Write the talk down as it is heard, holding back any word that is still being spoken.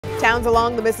Towns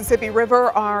along the Mississippi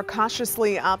River are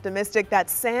cautiously optimistic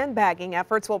that sandbagging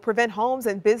efforts will prevent homes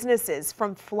and businesses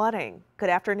from flooding.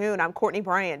 Good afternoon. I'm Courtney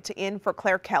Bryant in for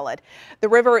Claire Kellett. The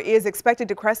river is expected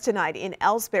to crest tonight in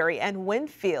Ellsbury and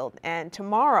Winfield and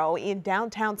tomorrow in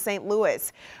downtown St.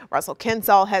 Louis. Russell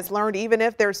Kinsall has learned even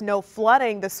if there's no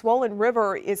flooding, the swollen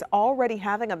river is already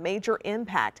having a major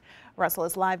impact. Russell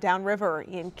is live downriver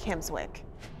in Kimmswick.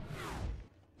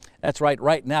 That's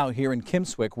right now here in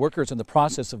Kimmswick, workers are in the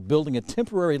process of building a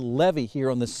temporary levee here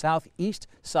on the southeast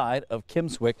side of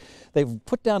Kimmswick. They've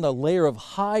put down a layer of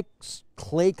high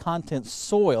clay content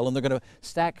soil and they're going to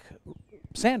stack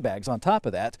sandbags on top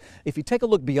of that. If you take a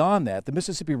look beyond that, the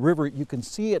Mississippi River, you can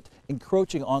see it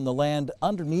encroaching on the land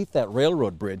underneath that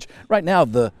railroad bridge. Right now,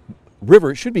 the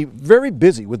river should be very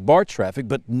busy with barge traffic,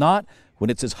 but not when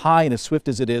it's as high and as swift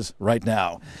as it is right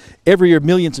now. Every year,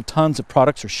 millions of tons of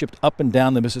products are shipped up and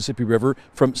down the Mississippi River,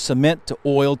 from cement to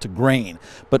oil to grain.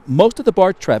 But most of the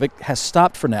barge traffic has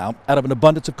stopped for now out of an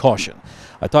abundance of caution.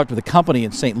 I talked with a company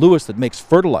in St. Louis that makes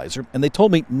fertilizer, and they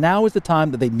told me now is the time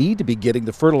that they need to be getting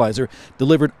the fertilizer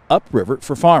delivered upriver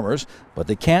for farmers, but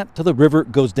they can't till the river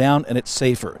goes down and it's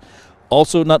safer.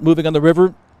 Also not moving on the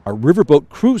river are riverboat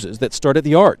cruises that start at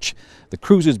the Arch. The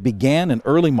cruises began in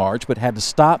early March but had to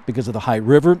stop because of the high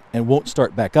river and won't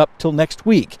start back up till next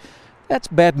week. That's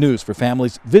bad news for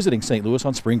families visiting St. Louis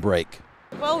on spring break.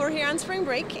 Well, we're here on spring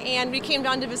break and we came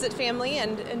down to visit family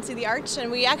and see the Arch,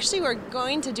 and we actually were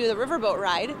going to do the riverboat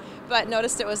ride but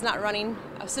noticed it was not running,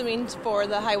 assuming for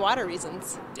the high water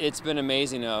reasons. It's been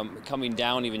amazing coming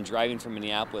down, even driving from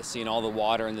Minneapolis, seeing all the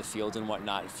water in the fields and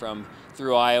whatnot from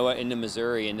through Iowa into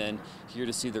Missouri, and then here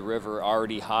to see the river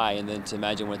already high, and then to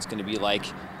imagine what it's going to be like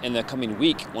in the coming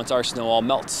week once our snow all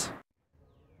melts.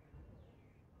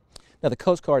 Now, the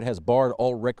Coast Guard has barred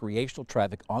all recreational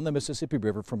traffic on the Mississippi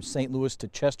River from St. Louis to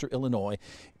Chester, Illinois.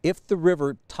 If the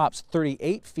river tops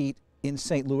 38 feet in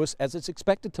St. Louis, as it's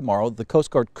expected tomorrow, the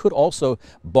Coast Guard could also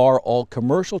bar all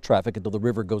commercial traffic until the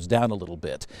river goes down a little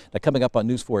bit. Now, coming up on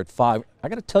News 4 at 5, I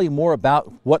got to tell you more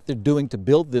about what they're doing to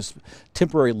build this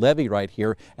temporary levee right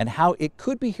here and how it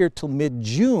could be here till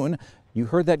mid-June. You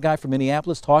heard that guy from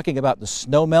Minneapolis talking about the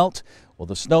snow melt. Well,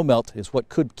 the snow melt is what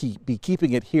could be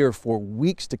keeping it here for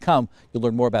weeks to come. You'll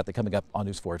learn more about that coming up on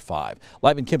News 4 at 5.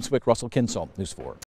 Live in Kimmswick, Russell Kinsall, News 4.